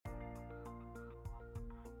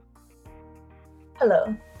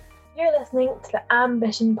Hello, you're listening to the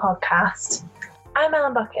Ambition podcast. I'm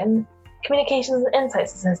Ellen Buchan, Communications and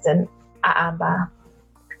Insights Assistant at AMBA.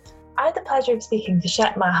 I had the pleasure of speaking to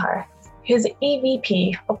Shep Maher, who is the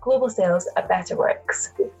EVP of Global Sales at Betterworks.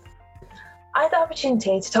 I had the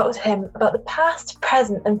opportunity to talk to him about the past,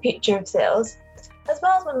 present and future of sales, as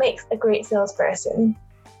well as what makes a great salesperson.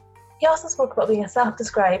 He also spoke about being a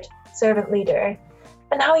self-described servant leader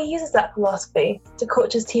and how he uses that philosophy to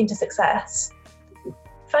coach his team to success.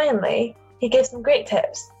 Finally, he gave some great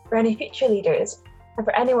tips for any future leaders and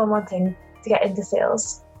for anyone wanting to get into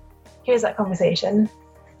sales. Here's that conversation.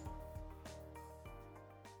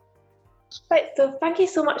 Right, so thank you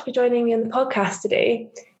so much for joining me on the podcast today.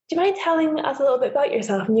 Do you mind telling us a little bit about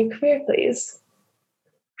yourself and your career, please?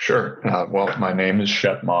 Sure. Well, my name is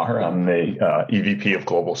Shep Maher. I'm the EVP of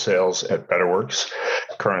Global Sales at Betterworks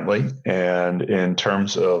currently. And in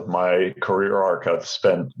terms of my career arc, I've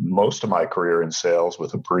spent most of my career in sales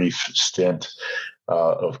with a brief stint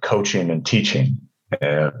of coaching and teaching.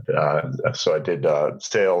 And so I did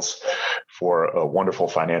sales for a wonderful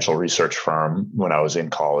financial research firm when I was in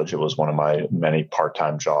college. It was one of my many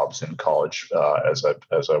part-time jobs in college as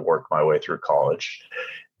I worked my way through college.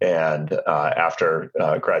 And after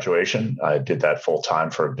graduation, I did that full time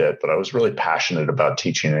for a bit, but I was really passionate about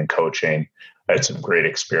teaching and coaching. I had some great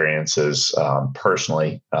experiences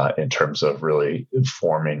personally in terms of really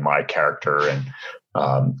forming my character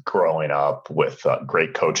and growing up with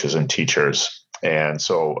great coaches and teachers. And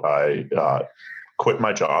so I quit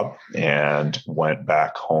my job and went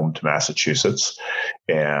back home to Massachusetts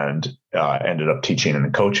and ended up teaching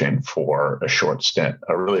and coaching for a short stint.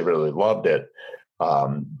 I really, really loved it.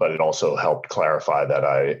 But it also helped clarify that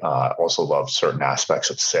I also loved certain aspects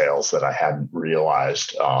of sales that I hadn't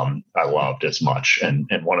realized I loved as much. And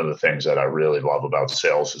one of the things that I really love about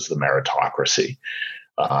sales is the meritocracy.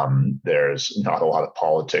 There's not a lot of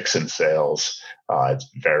politics in sales. It's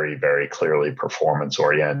very, very clearly performance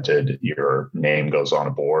oriented. Your name goes on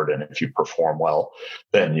a board, and if you perform well,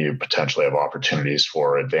 then you potentially have opportunities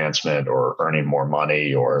for advancement or earning more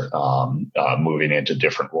money or moving into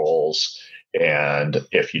different roles. And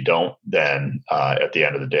if you don't, then at the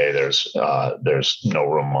end of the day, there's no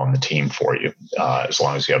room on the team for you as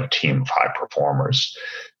long as you have a team of high performers.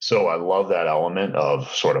 So I love that element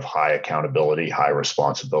of sort of high accountability, high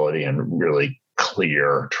responsibility, and really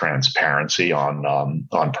clear transparency on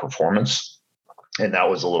performance. And that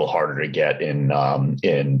was a little harder to get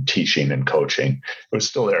in teaching and coaching. It was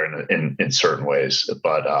still there in certain ways,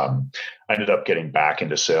 but I ended up getting back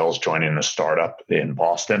into sales, joining a startup in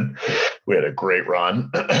Boston. We had a great run,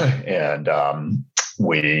 and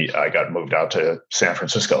I got moved out to San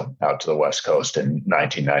Francisco, out to the West Coast in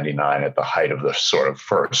 1999 at the height of the sort of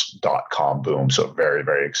first .com boom. So very,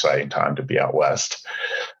 very exciting time to be out West.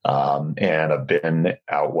 And I've been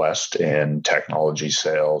out West in technology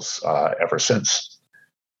sales ever since.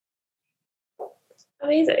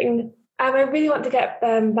 Amazing. I really want to get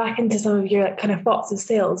back into some of your kind of thoughts of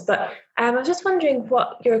sales, but I was just wondering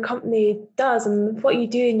what your company does and what you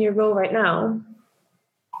do in your role right now.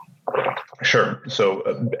 Sure. So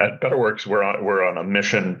at Betterworks, we're on a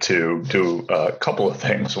mission to do a couple of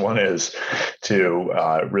things. One is to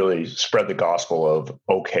really spread the gospel of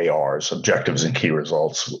OKRs, objectives and key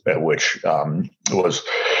results, which was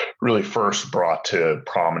really first brought to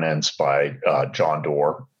prominence by John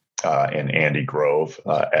Doerr and Andy Grove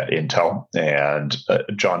at Intel. And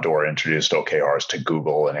John Doerr introduced OKRs to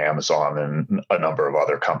Google and Amazon and a number of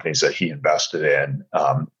other companies that he invested in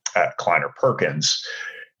at Kleiner Perkins.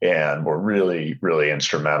 And were really, really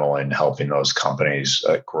instrumental in helping those companies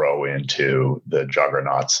grow into the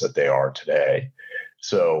juggernauts that they are today.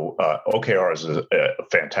 So OKRs is a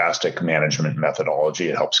fantastic management methodology.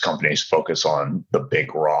 It helps companies focus on the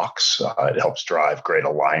big rocks. It helps drive great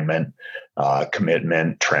alignment,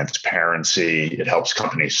 commitment, transparency. It helps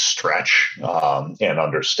companies stretch and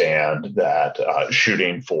understand that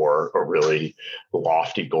shooting for a really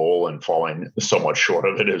lofty goal and falling somewhat short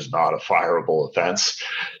of it is not a fireable offense.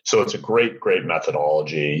 So it's a great, great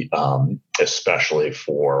methodology, especially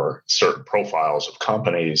for certain profiles of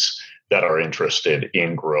companies that are interested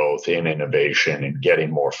in growth, in innovation, and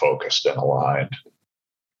getting more focused and aligned.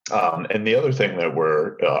 And the other thing that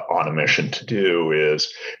we're on a mission to do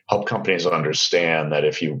is help companies understand that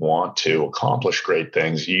if you want to accomplish great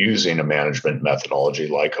things using a management methodology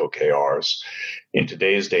like OKRs, in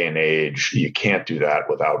today's day and age, you can't do that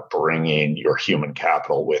without bringing your human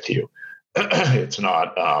capital with you. It's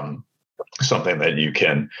not something that you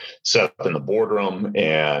can set up in the boardroom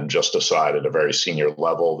and just decide at a very senior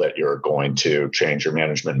level that you're going to change your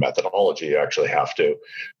management methodology. You actually have to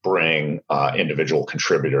bring individual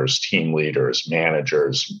contributors, team leaders,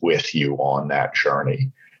 managers with you on that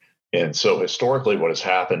journey. And so historically, what has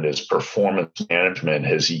happened is performance management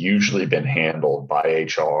has usually been handled by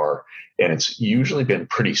HR, and it's usually been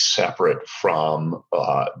pretty separate from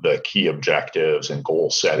the key objectives and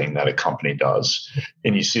goal setting that a company does.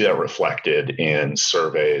 And you see that reflected in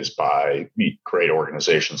surveys by great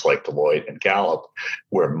organizations like Deloitte and Gallup,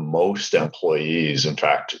 where most employees, in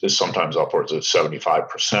fact, sometimes upwards of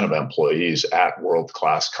 75% of employees at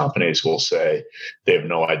world-class companies will say they have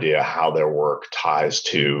no idea how their work ties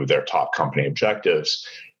to their top company objectives.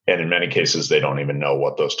 And in many cases, they don't even know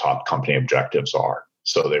what those top company objectives are.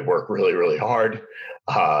 So they work really, really hard,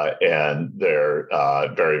 and they're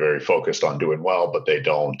very, very focused on doing well, but they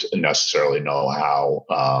don't necessarily know how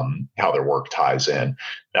their work ties in.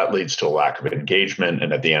 That leads to a lack of engagement.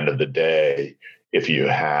 And at the end of the day, if you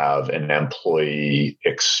have an employee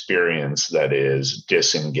experience that is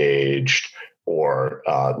disengaged or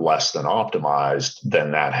less than optimized, then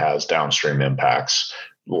that has downstream impacts,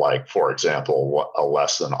 like, for example, a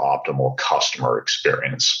less than optimal customer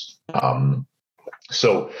experience.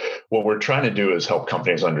 So what we're trying to do is help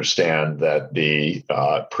companies understand that the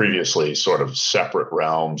previously sort of separate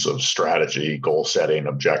realms of strategy, goal setting,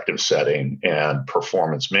 objective setting, and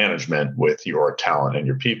performance management with your talent and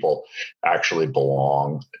your people actually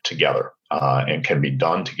belong together and can be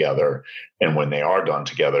done together. And when they are done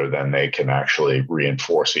together, then they can actually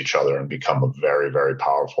reinforce each other and become a very, very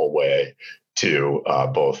powerful way to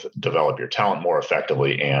both develop your talent more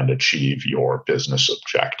effectively and achieve your business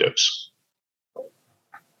objectives.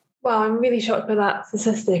 Wow, I'm really shocked by that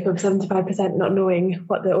statistic of 75% not knowing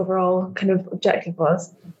what the overall kind of objective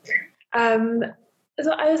was.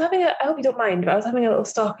 So I hope you don't mind, but I was having a little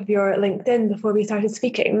stalk of your LinkedIn before we started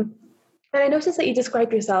speaking. And I noticed that you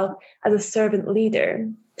describe yourself as a servant leader.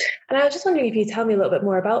 And I was just wondering if you tell me a little bit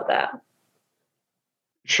more about that.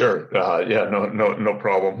 Sure. No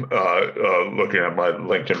problem. Looking at my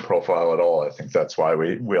LinkedIn profile at all, I think that's why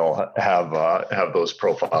we all have those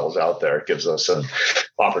profiles out there. It gives us an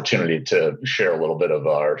opportunity to share a little bit of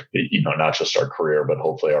our, not just our career, but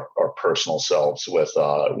hopefully our personal selves with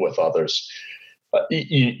others.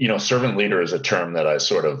 Servant leader is a term that I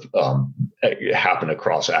sort of happened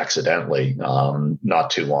across accidentally not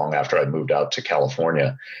too long after I moved out to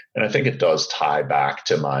California. And I think it does tie back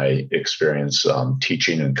to my experience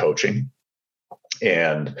teaching and coaching.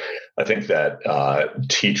 And I think that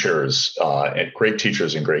teachers and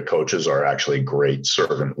great coaches are actually great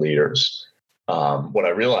servant leaders. What I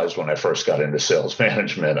realized when I first got into sales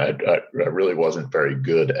management, I really wasn't very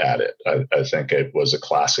good at it. I think it was a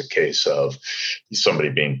classic case of somebody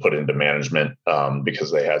being put into management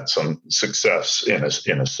because they had some success in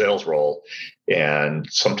a sales role. And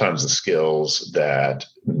sometimes the skills that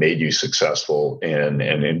made you successful in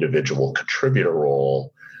an individual contributor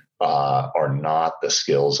role are not the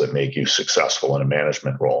skills that make you successful in a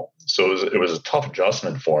management role. So it was a tough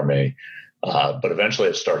adjustment for me. But eventually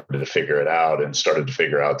I started to figure it out and started to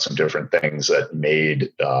figure out some different things that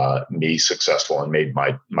made me successful and made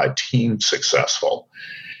my team successful.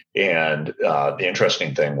 And the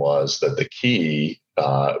interesting thing was that the key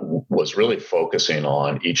was really focusing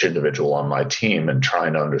on each individual on my team and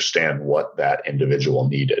trying to understand what that individual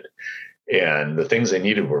needed. And the things they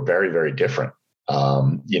needed were very, very different.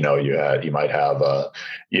 You might have a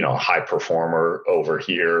high performer over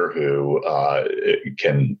here who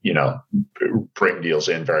can bring deals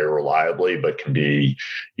in very reliably, but can be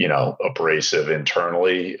abrasive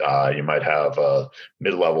internally. You might have a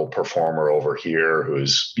mid-level performer over here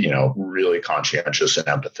who's really conscientious and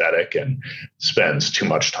empathetic and spends too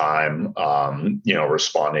much time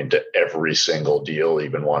responding to every single deal,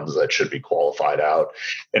 even ones that should be qualified out.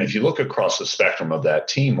 And if you look across the spectrum of that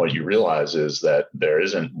team, what you realize is that there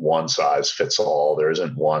isn't one size fits all. There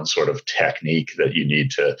isn't one sort of technique that you need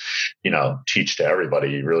to, teach to everybody.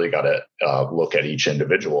 You really got to look at each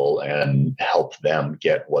individual and help them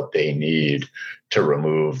get what they need to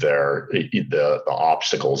remove the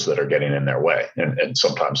obstacles that are getting in their way. And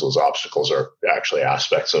sometimes those obstacles are actually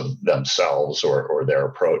aspects of themselves or their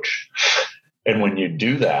approach. And when you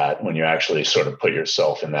do that, when you actually sort of put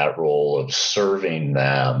yourself in that role of serving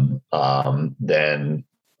them, then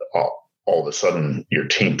all of a sudden your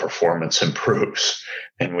team performance improves.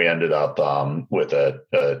 And we ended up with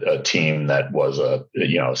a team that was a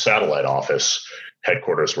satellite office.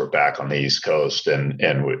 Headquarters were back on the East Coast, and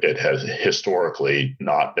it has historically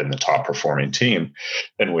not been the top performing team.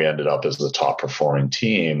 And we ended up as the top performing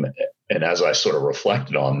team. And as I sort of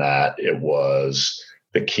reflected on that,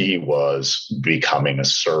 the key was becoming a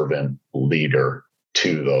servant leader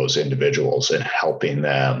to those individuals and helping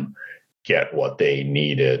them get what they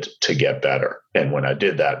needed to get better. And when I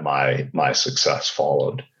did that, my success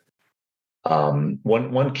followed.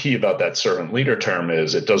 One key about that servant leader term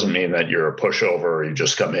is it doesn't mean that you're a pushover or you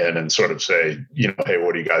just come in and sort of say, hey,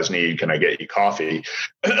 what do you guys need? Can I get you coffee?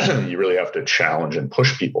 You really have to challenge and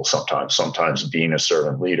push people sometimes. Sometimes being a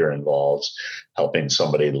servant leader involves helping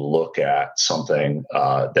somebody look at something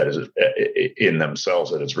that is in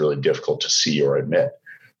themselves that is really difficult to see or admit.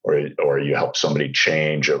 Or you help somebody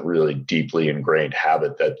change a really deeply ingrained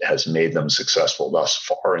habit that has made them successful thus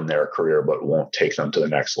far in their career, but won't take them to the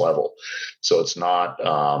next level. So it's not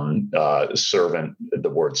servant. The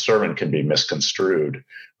word servant can be misconstrued.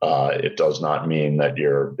 It does not mean that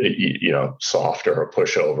you're, soft or a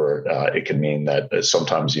pushover. It can mean that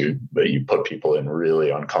sometimes you put people in really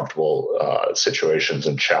uncomfortable situations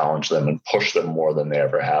and challenge them and push them more than they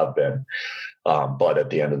ever have been. But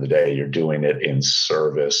at the end of the day, you're doing it in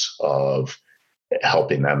service of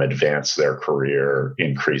helping them advance their career,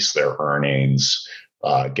 increase their earnings,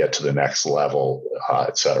 get to the next level,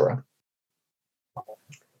 et cetera.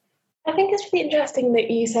 I think it's really interesting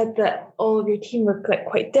that you said that all of your team were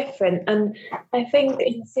quite different. And I think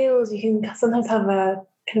in sales, you can sometimes have a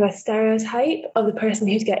kind of a stereotype of the person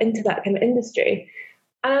who'd get into that kind of industry.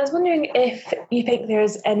 And I was wondering if you think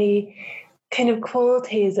there's any kind of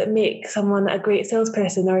qualities that make someone a great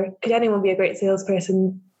salesperson, or could anyone be a great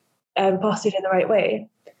salesperson postured in the right way?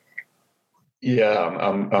 Yeah,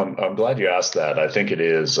 I'm glad you asked that. I think it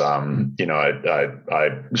is. I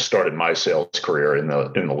started my sales career in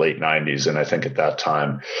the late '90s, and I think at that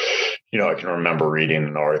time, I can remember reading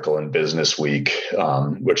an article in Business Week,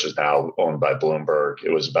 which is now owned by Bloomberg.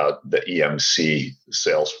 It was about the EMC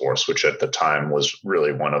sales force, which at the time was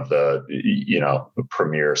really one of the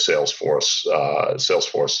premier sales forces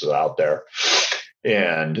out there.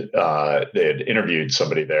 And they had interviewed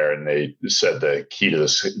somebody there, and they said the key to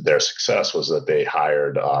their success was that they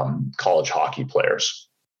hired college hockey players.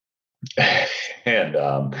 And,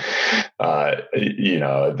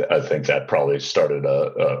 I think that probably started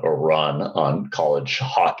a run on college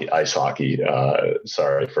hockey, ice hockey.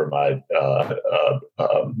 Sorry for my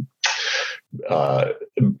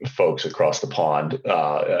folks across the pond,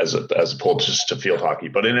 as opposed just to field hockey.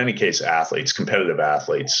 But in any case, athletes, competitive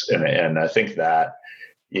athletes. And I think that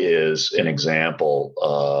is an example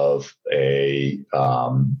of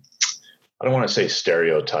I don't want to say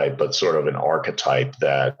stereotype, but sort of an archetype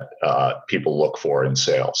that people look for in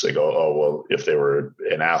sales. They go, oh, well, if they were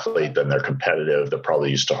an athlete, then they're competitive. They're probably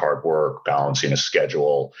used to hard work, balancing a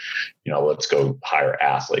schedule. Let's go hire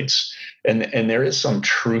athletes. And there is some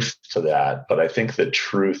truth to that, but I think the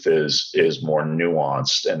truth is more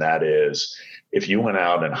nuanced. And that is, if you went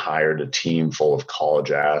out and hired a team full of college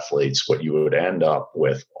athletes, what you would end up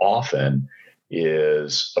with often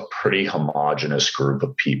is a pretty homogenous group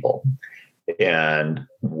of people. And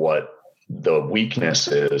what the weakness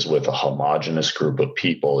is with a homogenous group of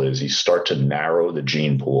people is you start to narrow the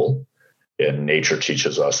gene pool, and nature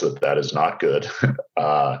teaches us that is not good.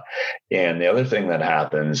 And the other thing that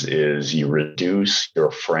happens is you reduce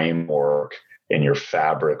your framework and your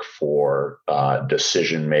fabric for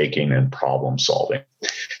decision-making and problem solving.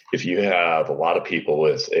 If you have a lot of people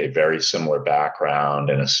with a very similar background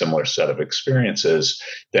and a similar set of experiences,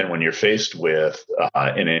 then when you're faced with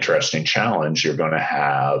an interesting challenge, you're going to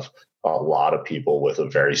have a lot of people with a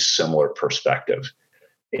very similar perspective.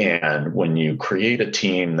 And when you create a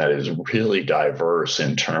team that is really diverse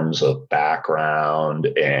in terms of background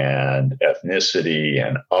and ethnicity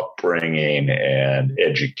and upbringing and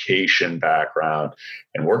education background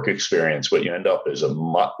and work experience, what you end up is a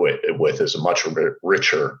much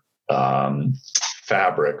richer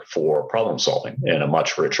fabric for problem solving and a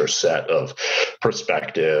much richer set of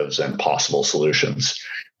perspectives and possible solutions.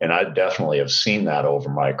 And I definitely have seen that over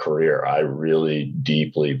my career. I really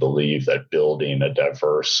deeply believe that building a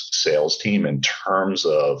diverse sales team in terms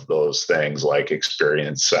of those things like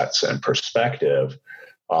experience sets and perspective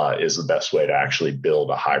is the best way to actually build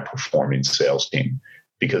a high-performing sales team,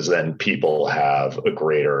 because then people have a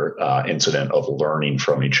greater incident of learning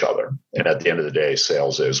from each other. And at the end of the day,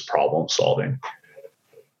 sales is problem solving.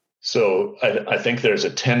 So I think there's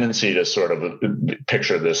a tendency to sort of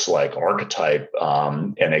picture this like archetype,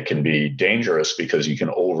 and it can be dangerous because you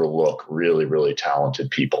can overlook really, really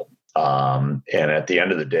talented people. And at the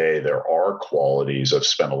end of the day, there are qualities. I've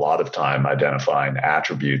spent a lot of time identifying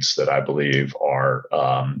attributes that I believe are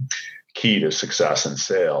key to success in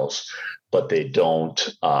sales, but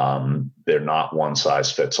they're not one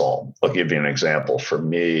size fits all. I'll give you an example. For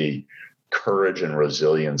me, courage and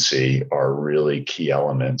resiliency are really key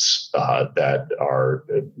elements that are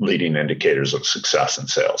leading indicators of success in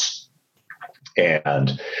sales.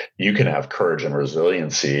 And you can have courage and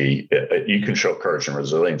resiliency. You can show courage and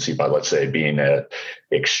resiliency by, let's say, being an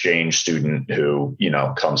exchange student who,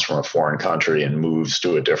 comes from a foreign country and moves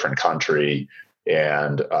to a different country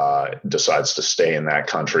and decides to stay in that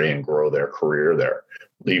country and grow their career there.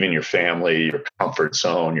 Leaving your family, your comfort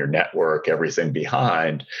zone, your network, everything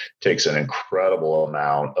behind takes an incredible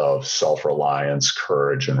amount of self-reliance,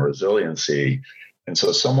 courage, and resiliency. And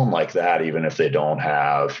so someone like that, even if they don't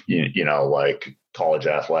have, like college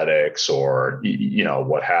athletics or,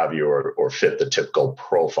 what have you, or fit the typical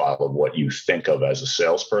profile of what you think of as a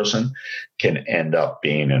salesperson, can end up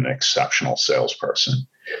being an exceptional salesperson.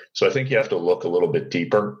 So I think you have to look a little bit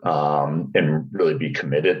deeper and really be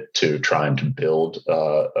committed to trying to build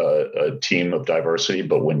a team of diversity.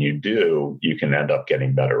 But when you do, you can end up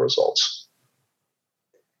getting better results.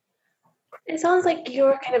 It sounds like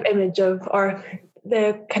your kind of image of, or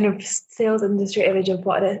the kind of sales industry image of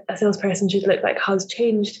what a salesperson should look like has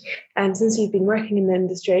changed since you've been working in the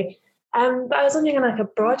industry. But I was wondering on like a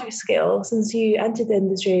broader scale, since you entered the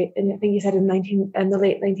industry, and I think you said in the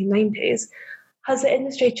late 1990s, has the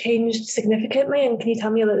industry changed significantly? And can you tell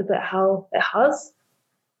me a little bit how it has?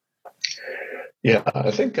 Yeah, I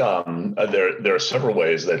think there are several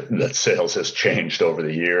ways that sales has changed over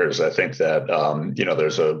the years. I think that,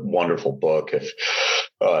 there's a wonderful book, if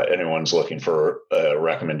anyone's looking for a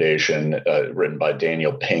recommendation, written by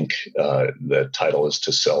Daniel Pink. The title is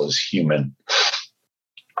To Sell is Human.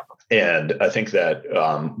 And I think that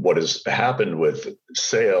what has happened with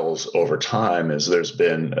sales over time is there's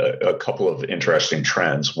been a couple of interesting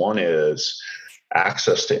trends. One is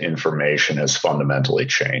access to information has fundamentally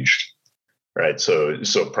changed. Right. So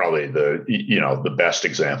probably the best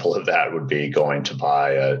example of that would be going to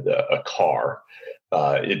buy a car.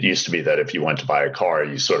 It used to be that if you went to buy a car,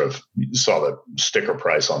 you sort of saw the sticker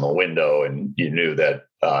price on the window and you knew that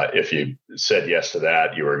if you said yes to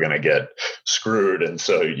that, you were going to get screwed. And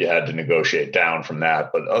so you had to negotiate down from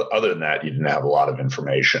that. But other than that, you didn't have a lot of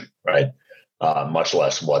information, right? Much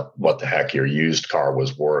less what the heck your used car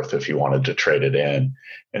was worth if you wanted to trade it in.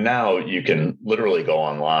 And now you can literally go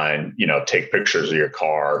online, take pictures of your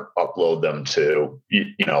car, upload them to,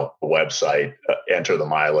 a website, enter the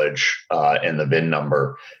mileage and the VIN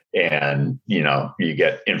number, and, you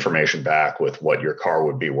get information back with what your car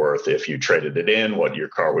would be worth if you traded it in, what your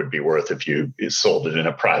car would be worth if you sold it in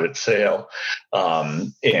a private sale.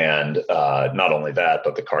 And not only that,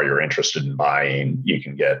 but the car you're interested in buying, you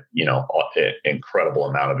can get, an incredible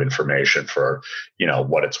amount of information for,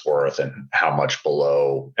 what it's worth and how much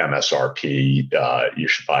below MSRP you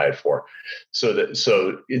should buy it for. So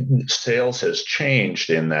sales has changed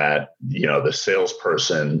in that, the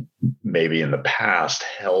salesperson maybe in the past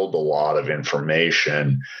held a lot of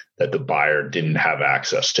information that the buyer didn't have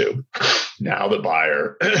access to. Now the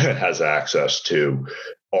buyer has access to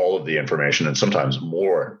all of the information and sometimes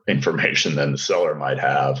more information than the seller might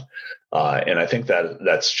have. And I think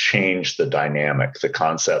that's changed the dynamic. The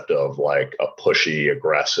concept of like a pushy,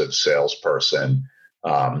 aggressive salesperson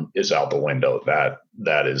is out the window.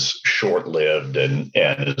 That is short-lived and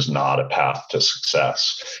is not a path to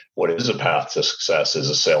success. What is a path to success is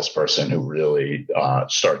a salesperson who really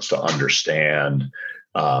starts to understand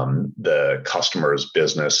the customer's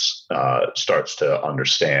business, starts to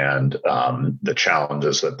understand the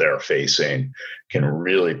challenges that they're facing, can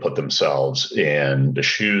really put themselves in the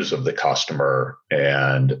shoes of the customer,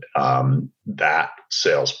 and that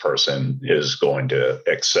salesperson is going to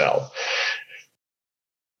excel.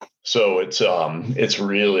 So it's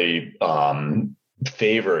really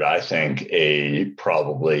favored, I think, a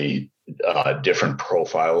probably different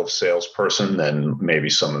profile of salesperson than maybe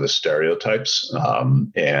some of the stereotypes,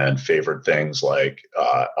 and favored things like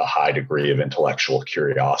a high degree of intellectual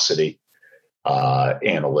curiosity, an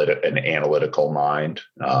analytical mind.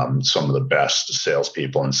 Some of the best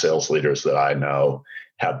salespeople and sales leaders that I know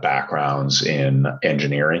have backgrounds in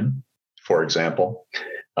engineering, for example.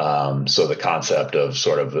 So the concept of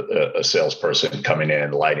sort of a salesperson coming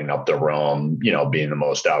in, lighting up the room, being the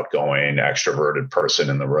most outgoing, extroverted person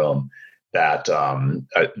in the room, that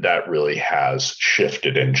really has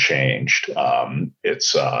shifted and changed.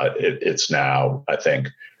 It's now, I think,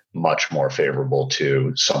 much more favorable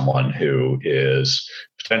to someone who is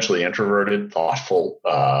potentially introverted, thoughtful,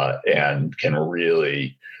 and can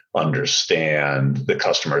really understand the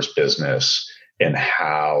customer's business and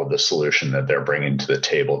how the solution that they're bringing to the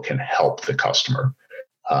table can help the customer.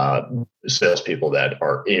 Salespeople that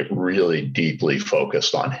are really deeply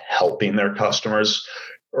focused on helping their customers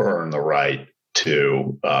earn the right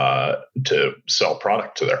to sell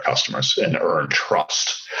product to their customers and earn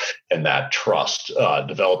trust. And that trust,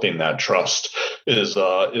 developing that trust, is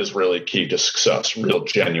really key to success. Real,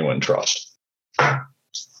 genuine trust.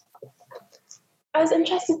 I was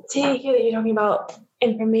interested to hear that you're talking about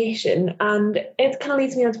information, and it kind of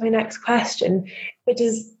leads me on to my next question, which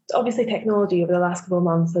is obviously technology over the last couple of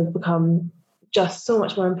months has become just so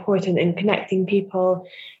much more important in connecting people.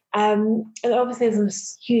 And obviously there's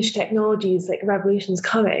some huge technologies like revolutions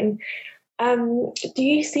coming. Do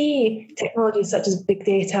you see technologies such as big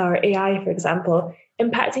data or AI, for example,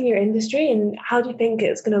 impacting your industry, and how do you think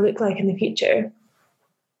it's going to look like in the future?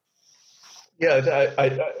 Yeah,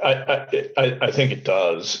 I think it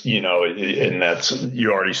does, and that's,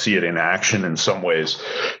 you already see it in action in some ways.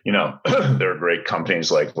 There are great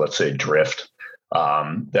companies like, let's say, Drift,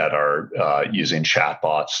 that are using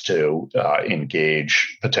chatbots to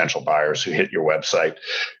engage potential buyers who hit your website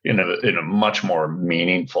in a much more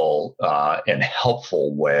meaningful and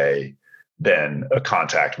helpful way than a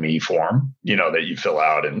contact me form, that you fill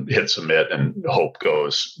out and hit submit and hope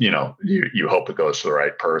goes, you hope it goes to the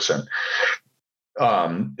right person.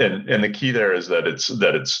 And the key there is that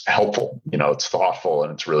it's helpful, it's thoughtful,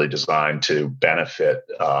 and it's really designed to benefit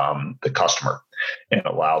the customer and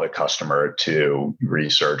allow the customer to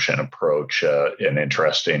research and approach an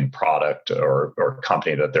interesting product or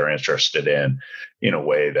company that they're interested in a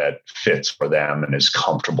way that fits for them and is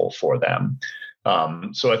comfortable for them.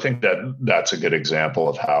 So I think that's a good example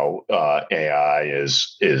of how AI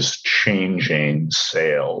is changing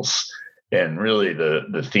sales. And really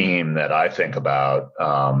the theme that I think about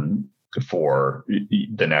for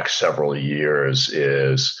the next several years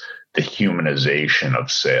is the humanization of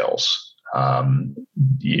sales.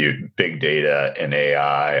 Big data and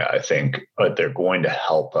AI, I think, they're going to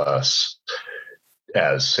help us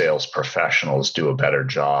as sales professionals do a better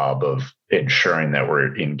job of ensuring that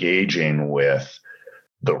we're engaging with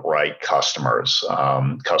the right customers,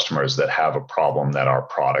 customers that have a problem that our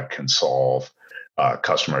product can solve.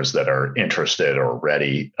 Customers that are interested or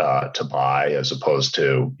ready to buy, as opposed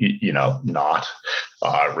to not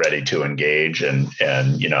ready to engage and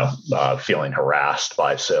feeling harassed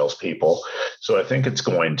by salespeople. So I think it's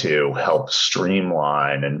going to help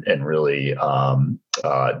streamline and really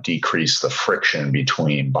decrease the friction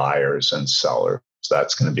between buyers and sellers.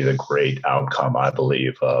 That's going to be the great outcome, I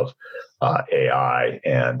believe, of AI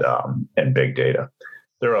and big data.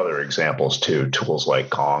 There are other examples too, tools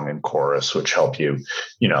like Kong and Chorus, which help you,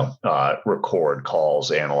 record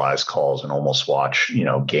calls, analyze calls, and almost watch,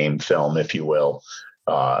 game film, if you will,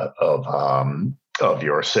 of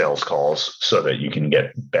your sales calls, so that you can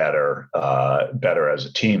get better as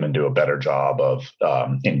a team and do a better job of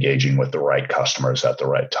engaging with the right customers at the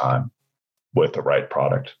right time with the right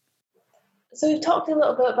product. So we've talked a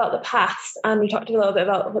little bit about the past, and we talked a little bit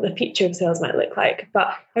about what the future of sales might look like,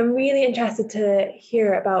 but I'm really interested to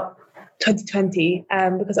hear about 2020,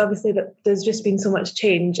 because obviously there's just been so much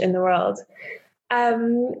change in the world.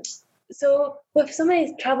 So with so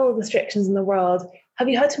many travel restrictions in the world, have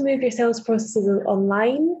you had to move your sales processes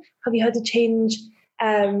online? Have you had to change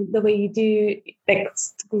the way you do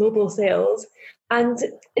global sales? And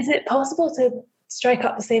is it possible to strike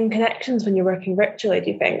up the same connections when you're working virtually,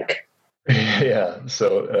 do you think? Yeah,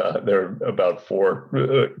 so there are about four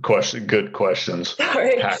good questions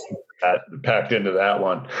packed into that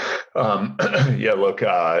one. Yeah, look,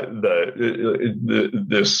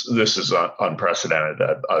 this is unprecedented.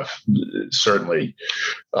 I've certainly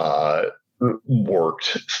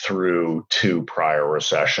worked through two prior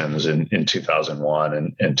recessions in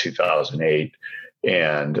 2001 and 2008,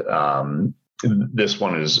 and this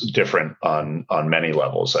one is different on many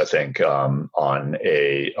levels. I think on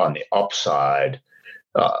the upside,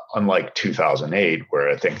 unlike 2008, where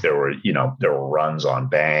I think there were runs on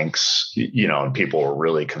banks, and people were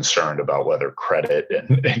really concerned about whether credit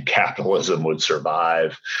and capitalism would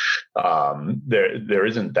survive. There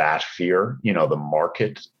isn't that fear.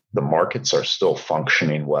 The markets are still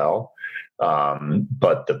functioning well,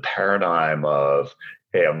 but the paradigm of,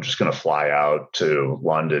 hey, I'm just going to fly out to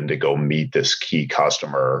London to go meet this key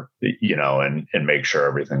customer, and make sure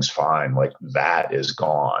everything's fine, like that is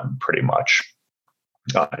gone pretty much,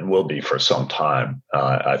 and will be for some time,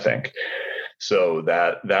 I think. So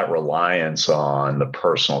that reliance on the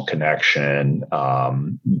personal connection,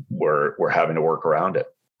 we're having to work around it.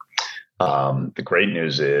 The great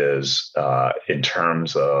news is, in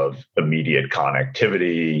terms of immediate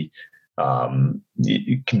connectivity,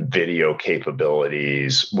 video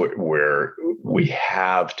capabilities, where we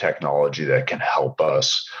have technology that can help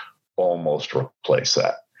us almost replace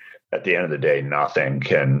that. at the end of the day, nothing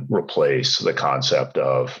can replace the concept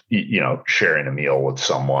of, sharing a meal with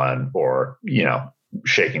someone or,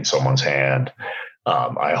 shaking someone's hand.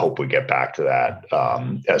 I hope we get back to that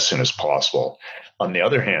as soon as possible. On the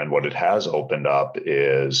other hand, what it has opened up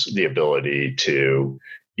is the ability to,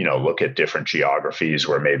 look at different geographies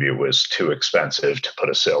where maybe it was too expensive to put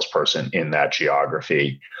a salesperson in that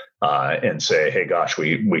geography, and say, hey, gosh,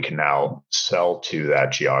 we can now sell to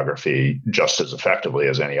that geography just as effectively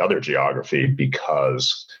as any other geography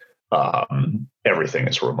because everything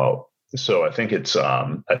is remote. So I think it's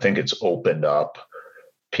opened up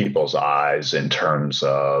people's eyes in terms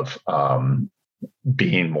of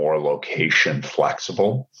being more location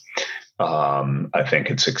flexible. I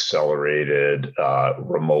think it's accelerated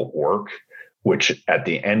remote work, which at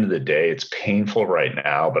the end of the day, it's painful right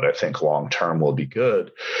now, but I think long term will be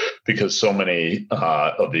good because so many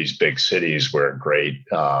of these big cities where great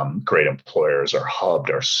employers are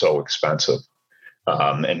hubbed are so expensive.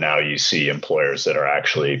 And now you see employers that are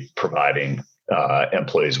actually providing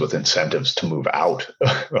employees with incentives to move out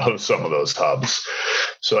of some of those hubs.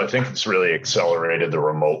 So I think it's really accelerated the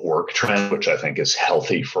remote work trend, which I think is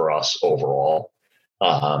healthy for us overall.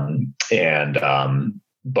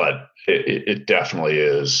 But it definitely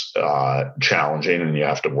is challenging, and you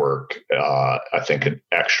have to work, I think,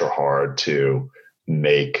 extra hard to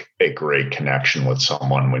make a great connection with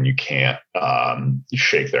someone when you can't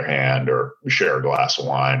shake their hand or share a glass of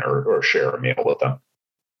wine or share a meal with them.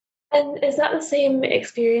 And is that the same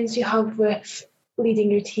experience you have with leading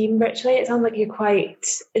your team virtually? It sounds like you're quite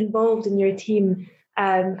involved in your team.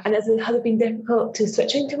 And has it been difficult to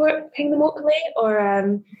switching to working remotely,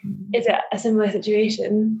 or is it a similar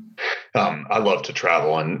situation? I love to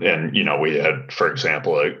travel, and we had, for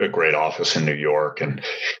example, a great office in New York, and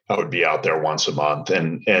I would be out there once a month,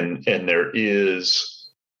 and there is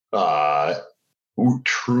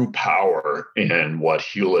true power in what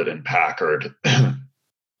Hewlett and Packard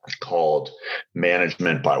called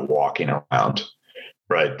management by walking around.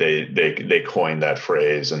 Right. They coined that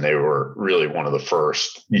phrase, and they were really one of the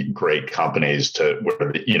first great companies to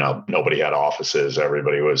where, nobody had offices.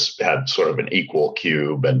 Everybody had sort of an equal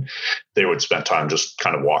cube, and they would spend time just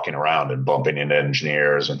kind of walking around and bumping into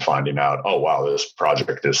engineers and finding out, oh, wow, this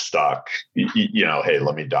project is stuck. Hey,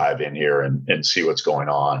 let me dive in here and see what's going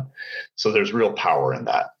on. So there's real power in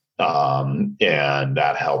that. And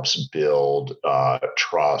that helps build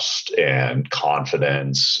trust and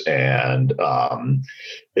confidence. And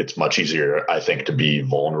it's much easier, I think, to be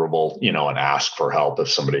vulnerable, and ask for help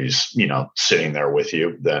if somebody's, sitting there with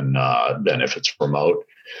you than if it's remote.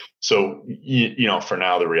 So, for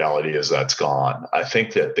now, the reality is that's gone. I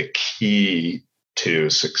think that the key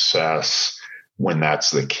to success when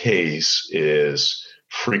that's the case is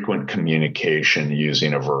frequent communication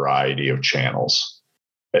using a variety of channels.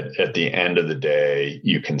 At the end of the day,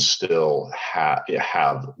 you can still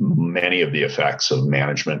have many of the effects of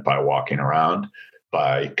management by walking around,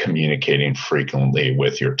 by communicating frequently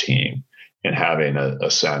with your team and having a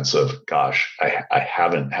sense of, gosh, I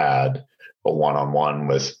haven't had a one-on-one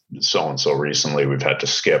with so-and-so recently. We've had to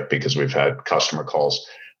skip because we've had customer calls.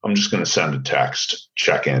 I'm just going to send a text,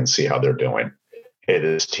 check in, see how they're doing. Hey,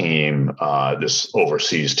 this team, this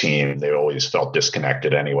overseas team, they always felt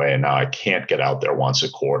disconnected anyway, and now I can't get out there once a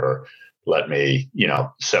quarter. Let me,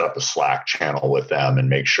 set up a Slack channel with them and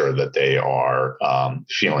make sure that they are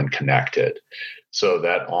feeling connected. So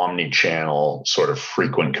that omni-channel sort of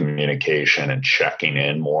frequent communication and checking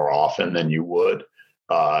in more often than you would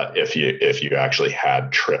if you actually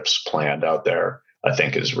had trips planned out there, I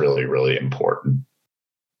think is really, really important.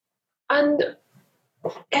 And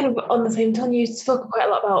kind of on the same tone, you spoke quite a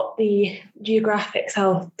lot about the geographics,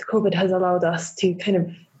 how COVID has allowed us to kind of,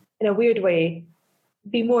 in a weird way,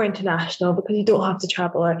 be more international because you don't have to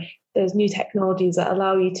travel, or there's new technologies that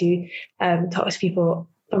allow you to talk to people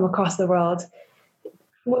from across the world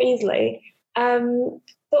more easily.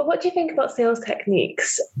 But what do you think about sales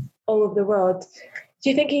techniques all over the world? Do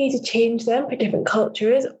you think you need to change them for different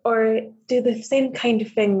cultures, or do the same kind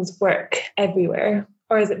of things work everywhere?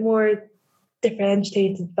 Or is it more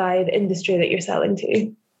differentiated by the industry that you're selling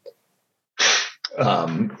to?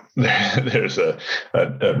 There's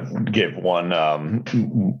give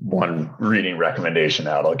one reading recommendation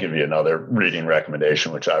out. I'll give you another reading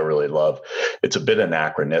recommendation, which I really love. It's a bit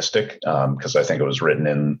anachronistic because I think it was written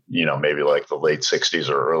in maybe like the late 60s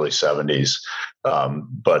or early 70s,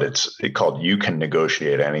 but it's called "You Can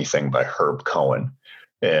Negotiate Anything" by Herb Cohen.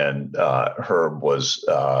 And Herb was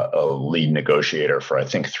a lead negotiator for, I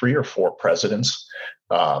think, 3 or 4 presidents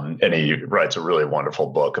And he writes a really wonderful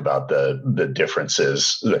book about the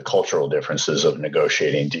differences, the cultural differences of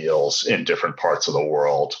negotiating deals in different parts of the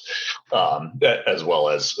world, as well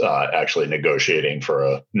as actually negotiating for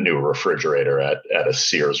a new refrigerator at a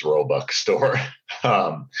Sears Roebuck store.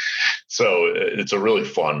 So it's a really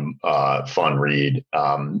fun read.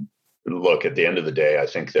 Look, at the end of the day, I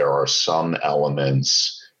think there are some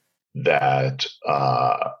elements that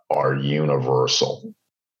are universal.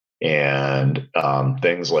 And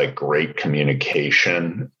things like great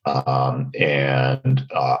communication and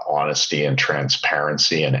honesty and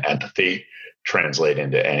transparency and empathy translate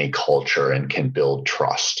into any culture and can build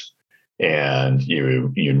trust. And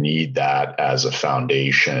you need that as a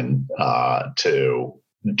foundation to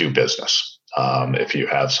do business. If you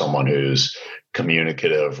have someone who's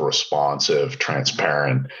communicative, responsive,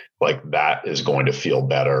 transparent, like that is going to feel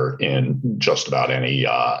better in just about any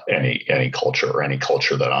culture, or any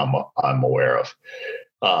culture that I'm aware of.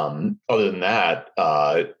 Other than that,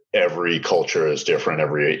 every culture is different.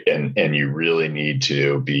 And you really need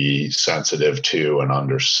to be sensitive to and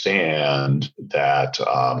understand that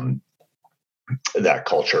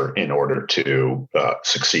culture in order to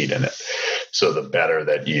succeed in it. So the better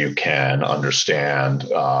that you can understand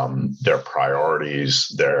their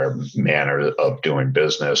priorities, their manner of doing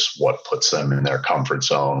business, what puts them in their comfort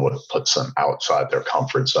zone, what puts them outside their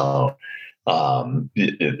comfort zone, the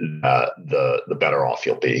better off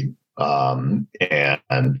you'll be. And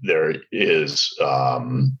there is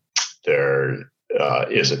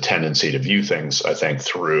a tendency to view things, I think,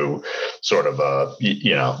 through sort of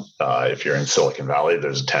if you're in Silicon Valley,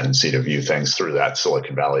 there's a tendency to view things through that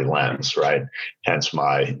Silicon Valley lens, right? Hence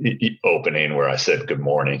my opening where I said, good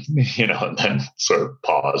morning, and then sort of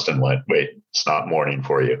paused and went, wait, it's not morning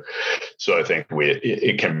for you. So I think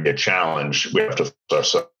it can be a challenge. We have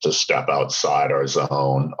to step outside our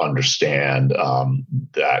zone, understand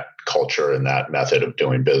that culture and that method of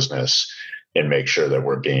doing business, and make sure that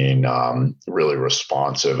we're being really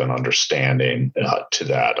responsive and understanding to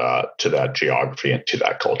that geography and to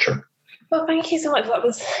that culture. Well, thank you so much. That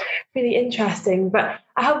was really interesting. But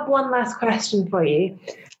I have one last question for you.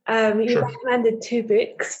 You Sure. recommended 2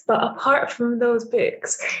 books, but apart from those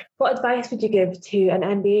books, what advice would you give to an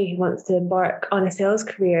MBA who wants to embark on a sales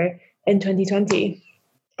career in 2020?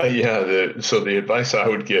 So the advice I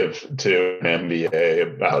would give to an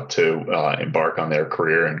MBA about to embark on their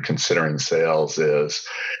career and considering sales is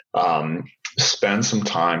spend some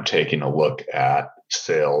time taking a look at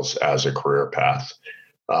sales as a career path.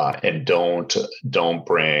 And don't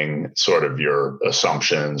bring sort of your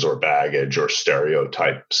assumptions or baggage or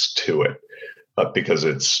stereotypes to it, because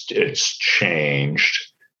it's changed.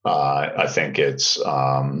 I think it's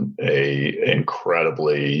a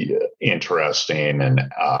incredibly interesting and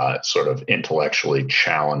sort of intellectually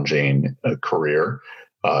challenging career.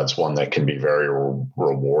 It's one that can be very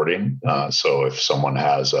rewarding. So if someone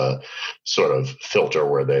has a sort of filter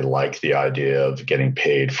where they like the idea of getting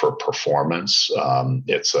paid for performance,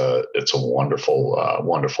 it's a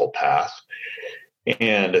wonderful path.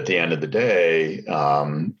 And at the end of the day,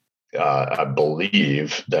 I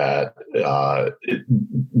believe that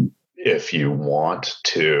if you want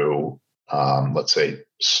to, let's say,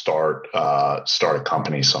 start a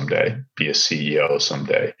company someday, be a CEO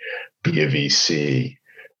someday, be a VC,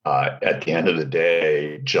 at the end of the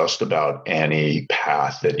day, just about any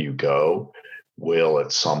path that you go will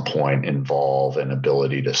at some point involve an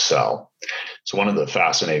ability to sell. So one of the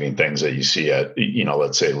fascinating things that you see at,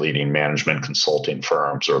 let's say, leading management consulting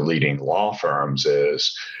firms or leading law firms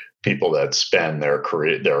is people that spend their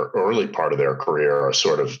early part of their career are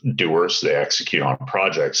sort of doers. They execute on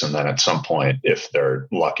projects. And then at some point, if they're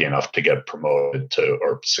lucky enough to get promoted to,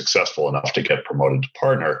 or successful enough to get promoted to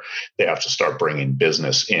partner, they have to start bringing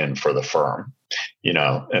business in for the firm,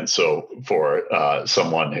 And so for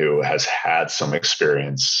someone who has had some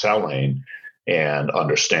experience selling and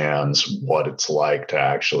understands what it's like to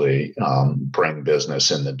actually bring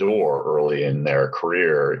business in the door early in their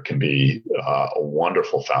career, it can be a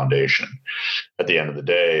wonderful foundation. At the end of the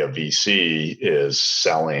day, a VC is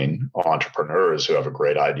selling entrepreneurs who have a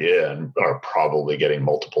great idea and are probably getting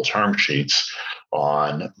multiple term sheets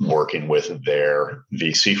on working with their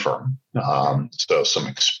VC firm. So some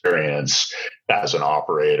experience as an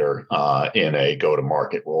operator in a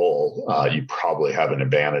go-to-market role, you probably have an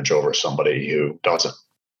advantage over somebody who doesn't.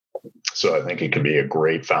 So I think it can be a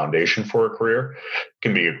great foundation for a career. It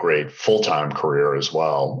can be a great full-time career as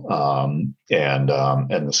well. And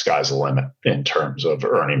the sky's the limit in terms of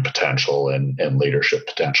earning potential and leadership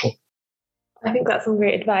potential. I think that's some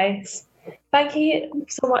great advice. Thank you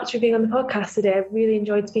so much for being on the podcast today. I really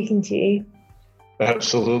enjoyed speaking to you.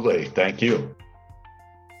 Absolutely. Thank you.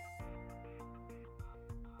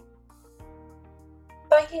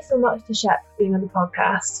 Thank you so much to Shep for being on the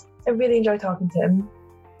podcast. I really enjoyed talking to him.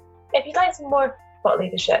 If you'd like some more thought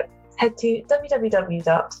leadership, head to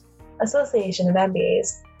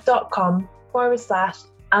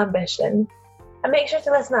www.associationofmbas.com/ambition and make sure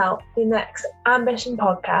to listen out to the next Ambition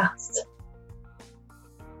podcast.